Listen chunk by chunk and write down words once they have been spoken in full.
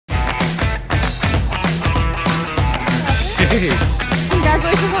Hey.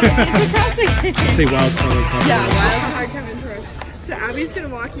 Congratulations on making it to CrossFit Games. Let's say Walkthru on top of Yeah, that. Wild Card coming through. So Abby's going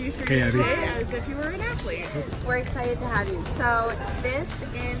to walk you through Hey, Abby. your day as if you were an athlete. We're excited to have you. So this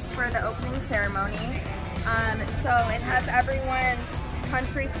is for the opening ceremony. So it has everyone's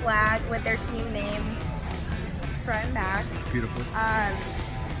country flag with their team name front and back. Beautiful. And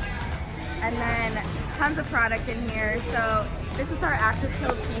then tons of product in here. So this is our Active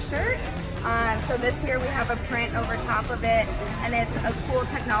Chill t-shirt. So this year we have a print over top of it, and it's a cool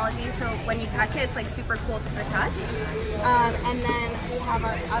technology, so when you touch it, it's like super cool to the touch. And then we have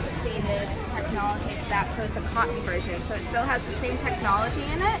our updated technology to that, so it's a cotton version. So it still has the same technology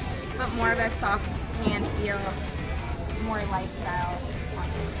in it, but more of a soft hand feel, more lifestyle.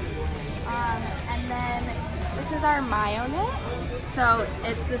 And then this is our Myo knit. So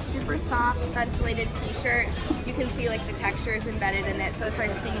it's a super soft ventilated t-shirt. You can see like the texture is embedded in it, so it's our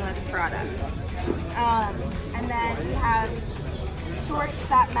seamless product. And then we have shorts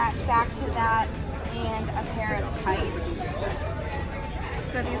that match back to that and a pair of tights.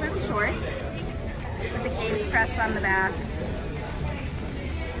 So these are the shorts with the Games pressed on the back.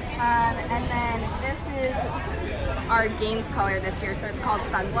 And then this is our Games color this year, so it's called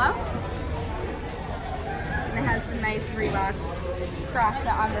Sunglow. And it has the nice Reebok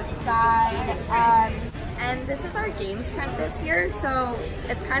Crossfit on the side. And this is our Games print this year, so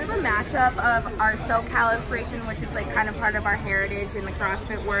it's kind of a mashup of our SoCal inspiration, which is like kind of part of our heritage in the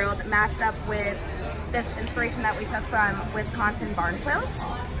CrossFit world, mashed up with this inspiration that we took from Wisconsin barn quilts.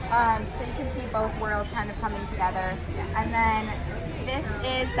 So you can see both worlds kind of coming together. And then this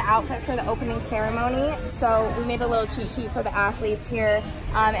is the outfit for the opening ceremony. So we made a little cheat sheet for the athletes here,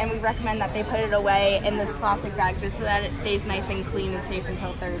 and we recommend that they put it away in this plastic bag just so that it stays nice and clean and safe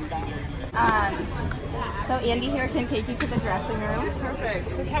until Thursday. So Andy here can take you to the dressing room.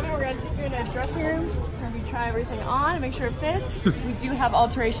 Perfect. So Kevin, we're going to take you in a dressing room where we try everything on and make sure it fits. We do have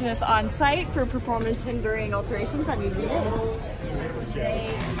alterationists on site for performance hindering alterations that need needed.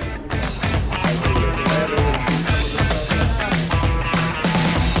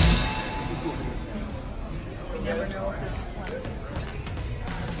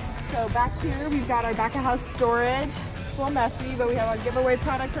 So back here, we've got our back of house storage. It's a little messy, but we have our giveaway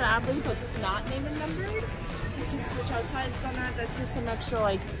product for the athletes, but it's not name and numbered. So you can switch out sizes on that. That's just some extra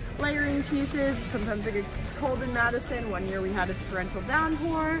like layering pieces. Sometimes it gets cold in Madison. One year we had a torrential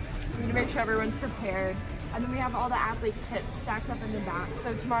downpour. We need to make sure everyone's prepared. And then we have all the athlete kits stacked up in the back.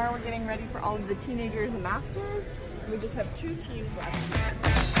 So tomorrow we're getting ready for all of the teenagers and masters. We just have 2 teams left.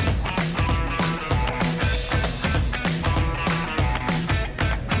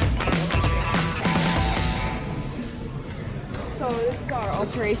 So this is our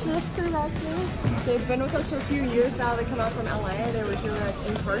alterationist crew back here. They've been with us for a few years now. They come out from LA. They were here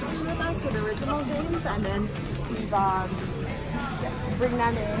in person with us for the original games, and then we've bring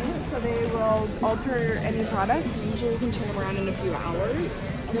them in so they will alter any products. We usually can turn them around in a few hours.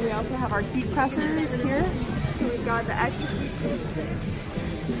 And then we also have our heat pressers here. So we've got the extra heat kits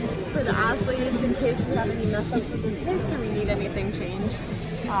for the athletes in case we have any mess ups with their kits or we need anything changed.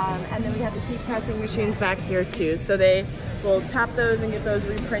 And then we have the heat pressing machines back here too. So they will tap those and get those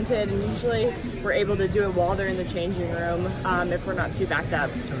reprinted, and usually we're able to do it while they're in the changing room if we're not too backed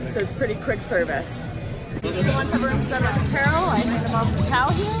up. So it's pretty quick service. So once everyone's done with apparel, I hand them off to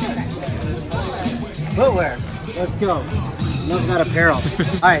Tal here. Footwear. Let's go. Love that apparel.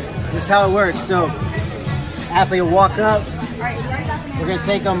 Alright, this is how it works. So, athlete will walk up. We're going to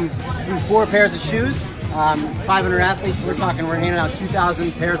take them through 4 pairs of shoes. 500 athletes, we're handing out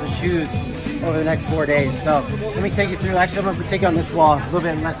 2,000 pairs of shoes over the next 4 days. So let me take you through. Actually, I'm going to take you on this wall, a little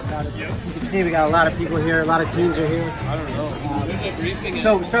bit less crowded. You can see we got a lot of people here, a lot of teams are here. I don't know.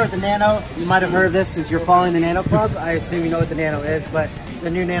 So we start with the Nano. You might have heard of this since you're following the Nano Club. I assume you know what the Nano is, but the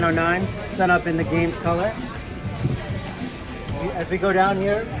new Nano 9, done up in the Games color. As we go down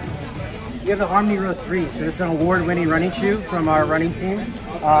here, we have the Harmony Row 3. So this is an award-winning running shoe from our running team.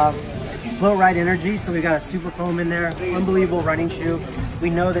 Float Ride Energy, so we got a super foam in there. Unbelievable running shoe.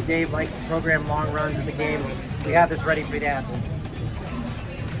 We know that Dave likes to program long runs at the games. We have this ready for the athletes.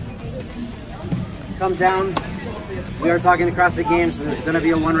 Come down. We are talking the CrossFit Games, so there's going to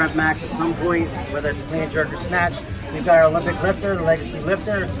be a 1 rep max at some point, whether it's clean and jerk or snatch. We've got our Olympic lifter, the Legacy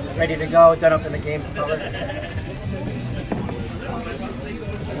lifter, ready to go, done up in the Games color.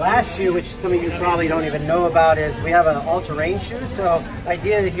 Last shoe, which some of you probably don't even know about, is we have an all-terrain shoe. So the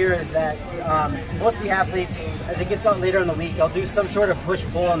idea here is that most of the athletes, as it gets out later in the week, they'll do some sort of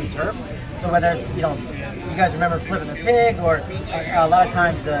push-pull on the turf. So whether it's, you know, you guys remember flipping the pig, or a lot of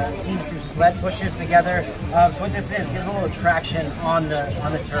times the teams do sled pushes together. So what this is, gives a little traction on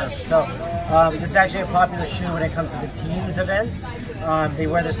the turf. So this is actually a popular shoe when it comes to the teams events. They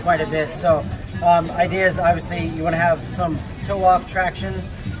wear this quite a bit. So idea is obviously you want to have some toe-off traction,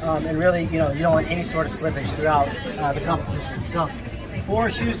 and really, you know, you don't want any sort of slippage throughout the competition. So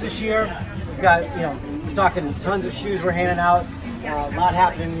 4 shoes this year. We've got, you know, we're talking tons of shoes we're handing out. A lot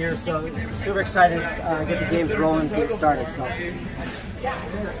happening here, so super excited to get the games rolling, get started. So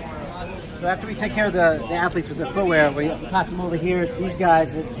after we take care of the athletes with the footwear, we pass them over here to these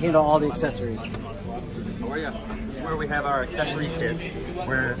guys that handle all the accessories. How are you? This is where we have our accessory kit,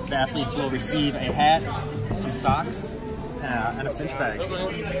 where the athletes will receive a hat, some socks, and a cinch bag.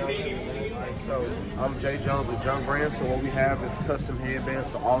 So I'm Jay Jones with Junk Brand. So what we have is custom headbands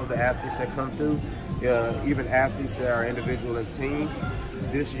for all of the athletes that come through, even athletes that are individual and team.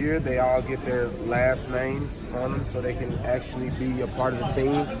 This year they all get their last names on them, so they can actually be a part of the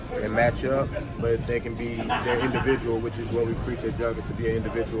team and match up, but they can be their individual, which is what we preach at Junk, is to be an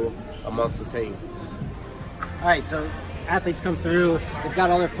individual amongst the team. All right, so athletes come through, they've got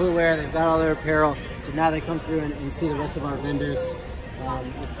all their footwear, they've got all their apparel, so now they come through and see the rest of our vendors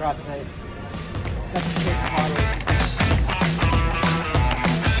with CrossFit.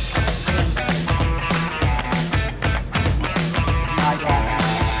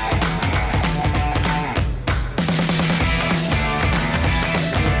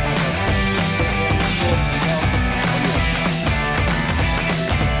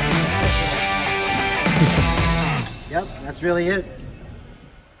 Yep, that's really it.